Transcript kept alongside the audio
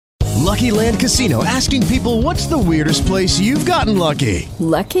Lucky Land Casino, asking people, what's the weirdest place you've gotten lucky?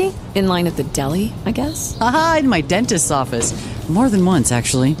 Lucky? In line at the deli, I guess? Aha, in my dentist's office. More than once,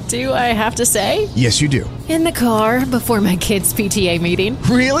 actually. Do I have to say? Yes, you do. In the car before my kids' PTA meeting.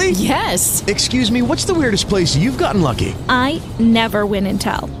 Really? Yes. Excuse me, what's the weirdest place you've gotten lucky? I never win and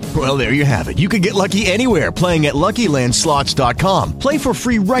tell. Well, there you have it. You can get lucky anywhere, playing at LuckyLandSlots.com. Play for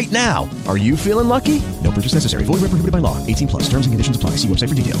free right now. Are you feeling lucky? No purchase necessary. Void where prohibited by law. 18 plus. Terms and conditions apply. See website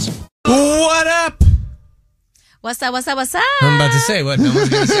for details. What up? What's up? I'm about to say what? No one's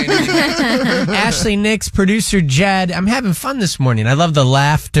going to say anything. Ashley, Nix, producer Jed. I'm having fun this morning. I love the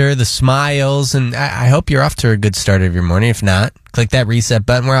laughter, the smiles, and I hope you're off to a good start of your morning. If not, click that reset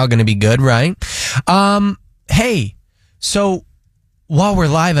button. We're all going to be good, right? Hey, so while we're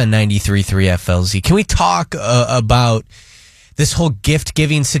live on 93.3 FLZ, can we talk about this whole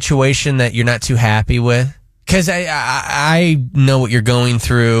gift-giving situation that you're not too happy with? Because I know what you're going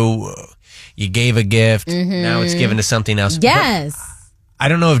through. You gave a gift. Mm-hmm. Now it's given to something else. Yes. But I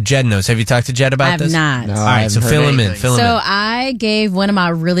don't know if Jed knows. Have you talked to Jed about this? I have not. All right, so fill him in. I gave one of my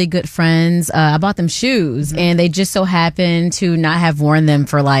really good friends, I bought them shoes, and they just so happened to not have worn them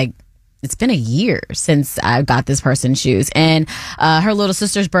for it's been a year since I got this person shoes. And her little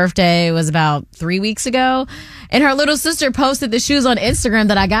sister's birthday was about 3 weeks ago. And her little sister posted the shoes on Instagram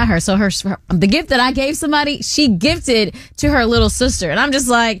that I got her. So the gift that I gave somebody, she gifted to her little sister. And I'm just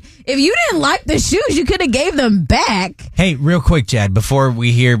like, if you didn't like the shoes, you could have gave them back. Hey, real quick, Jed, before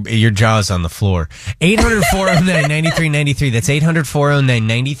we hear your jaws on the floor. 800-409-9393. That's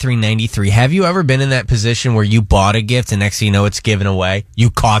 800-409-9393. Have you ever been in that position where you bought a gift and next thing you know it's given away?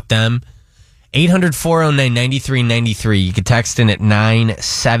 You caught them? 800-409-9393. You can text in at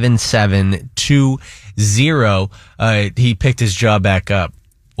 97720. He picked his jaw back up.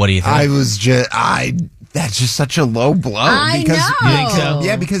 What do you think? That's just such a low blow. I know. You think so?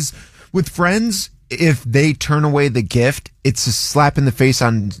 Yeah, because with friends, if they turn away the gift, it's a slap in the face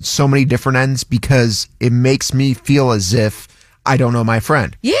on so many different ends because it makes me feel as if I don't know my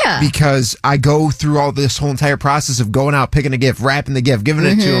friend. Yeah. Because I go through all this whole entire process of going out, picking a gift, wrapping the gift, giving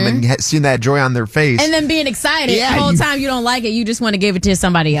it to them, and seeing that joy on their face. And then being excited. Yeah, the whole time you don't like it, you just want to give it to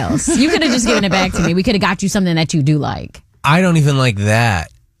somebody else. You could have just given it back to me. We could have got you something that you do like. I don't even like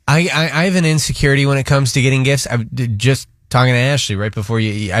that. I have an insecurity when it comes to getting gifts. I'm just talking to Ashley right before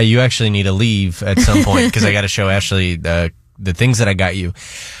you actually need to leave at some point because I got to show Ashley the things that I got you.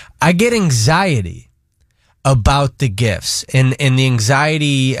 I get anxiety about the gifts, and the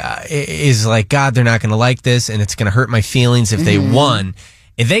anxiety is like, God, they're not going to like this, and it's going to hurt my feelings if they won.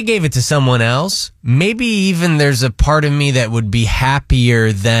 If they gave it to someone else, maybe even there's a part of me that would be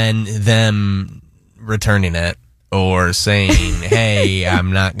happier than them returning it or saying, hey,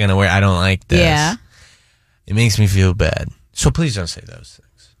 I'm not going to wear, I don't like this. Yeah. It makes me feel bad. So please don't say those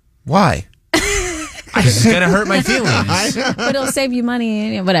things. Why? It's going to hurt my feelings. But it'll save you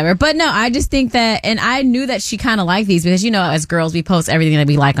money and whatever. But no, I just think that, and I knew that she kind of liked these because, as girls, we post everything that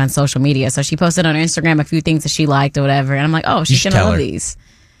we like on social media. So she posted on her Instagram a few things that she liked or whatever. And I'm like, oh, she's going to love these.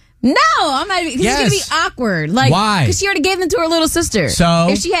 No, I'm not. This is going to be awkward. Why? Because she already gave them to her little sister. So?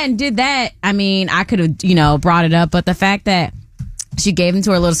 If she hadn't did that, I could have, brought it up. But the fact that she gave them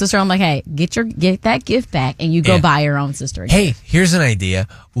to her little sister, I'm like, hey, get that gift back and you go buy your own sister a gift. Hey, here's an idea.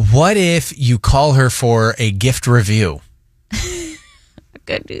 What if you call her for a gift review? I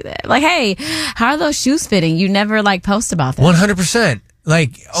could do that. Like, hey, how are those shoes fitting? You never post about that. 100%.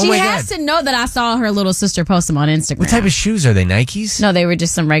 Like, oh my God. She has to know that I saw her little sister post them on Instagram. What type of shoes are they? Nikes? No, they were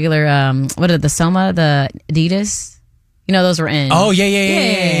just some regular, the Soma, the Adidas? Those were in. Oh,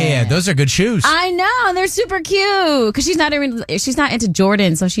 yeah. Those are good shoes. I know. They're super cute. Because she's not into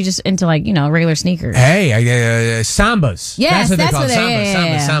Jordan, so she's just into, regular sneakers. Hey, Sambas. Yes, that's what they're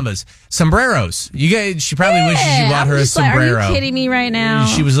yeah. called. Sambas. Sombreros. She probably wishes you bought her a sombrero. Are you kidding me right now?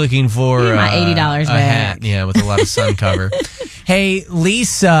 She was looking for my $80 a hat. Yeah, with a lot of sun cover. Hey,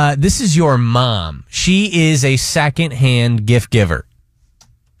 Lisa, this is your mom. She is a second-hand gift giver.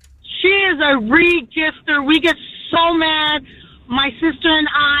 She is a re-gifter. We get so mad, my sister and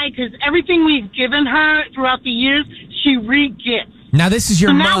I, because everything we've given her throughout the years, she re-gifts. Now, this is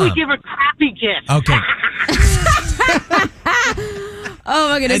your mom. Now we give her crappy gifts. Okay. Oh,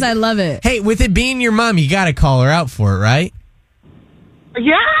 my goodness, I love it. Hey, with it being your mom, you got to call her out for it, right?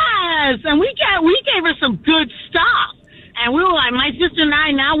 Yes, and we gave her some good stuff. And we were like, my sister and I,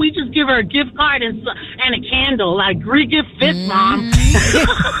 now we just give her a gift card and a candle. Like, re-gift fit, Mom.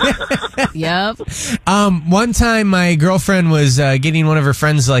 Yep. One time my girlfriend was getting one of her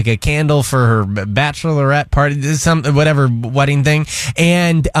friends like a candle for her bachelorette party, whatever wedding thing,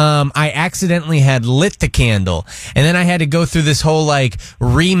 and I accidentally had lit the candle, and then I had to go through this whole like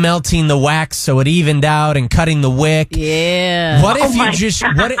remelting the wax so it evened out and cutting the wick. Yeah. What if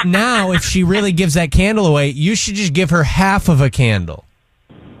now if she really gives that candle away, you should just give her half of a candle.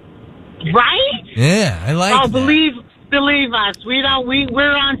 Right? Yeah, I like that. Believe us, we're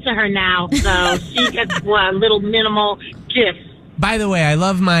on to her now, so she gets a little minimal gift. By the way, I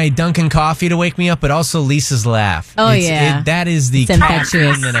love my Dunkin' coffee to wake me up, but also Lisa's laugh. Oh, yeah. That is the It's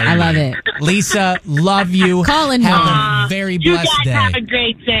infectious. that I love need. it. Lisa, love you. Calling Have her. a very You blessed guys day. have a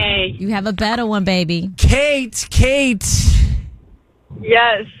great day. You have a better one, baby. Kate.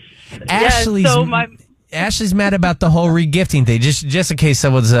 Yes. Ashley's mad about the whole regifting thing. Just in case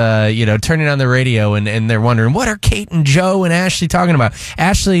someone's turning on the radio and they're wondering, what are Kate and Joe and Ashley talking about?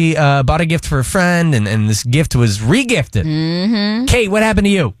 Ashley bought a gift for a friend, and this gift was regifted. Mm-hmm. Kate, what happened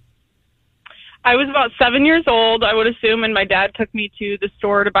to you? I was about 7 years old, I would assume, and my dad took me to the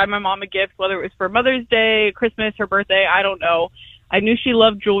store to buy my mom a gift, whether it was for Mother's Day, Christmas, her birthday, I don't know. I knew she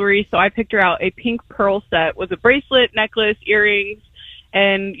loved jewelry, so I picked her out a pink pearl set with a bracelet, necklace, earrings.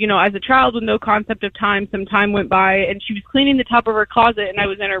 And, as a child with no concept of time, some time went by, and she was cleaning the top of her closet, and I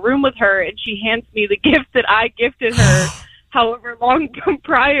was in her room with her, and she hands me the gift that I gifted her however long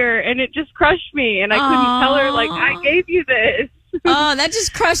prior, and it just crushed me, and I couldn't tell her, like, I gave you this. Oh, that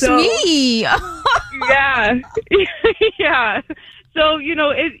just crushed me. Yeah. Yeah. So,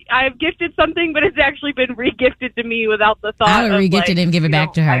 I've gifted something, but it's actually been regifted to me without the thought I would of, regift it and give it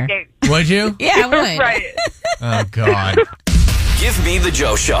back to her. Would you? Yeah, I would. Right. Oh, God. Give me the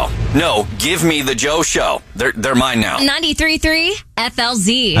Joe Show. No, give me the Joe Show. They're mine now. 93.3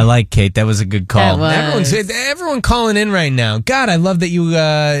 FLZ. I like Kate. That was a good call. That was. Everyone calling in right now. God, I love that you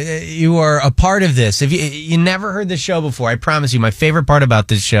are a part of this. If you never heard the show before, I promise you, my favorite part about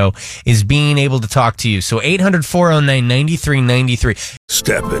this show is being able to talk to you. So 800-409-9393.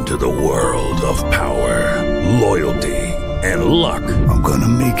 Step into the world of power, loyalty, and luck. I'm gonna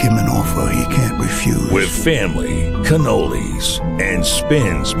make him an offer he can't refuse. With family, cannolis, and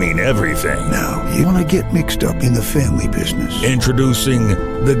spins mean everything. Now, you wanna get mixed up in the family business. Introducing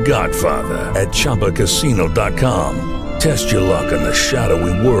The Godfather at ChumbaCasino.com. Test your luck in the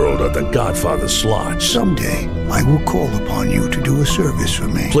shadowy world of The Godfather slot. Someday, I will call upon you to do a service for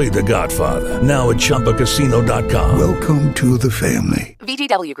me. Play The Godfather now at ChumbaCasino.com. Welcome to the family.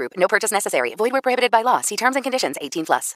 VGW Group. No purchase necessary. Void where prohibited by law. See terms and conditions. 18+.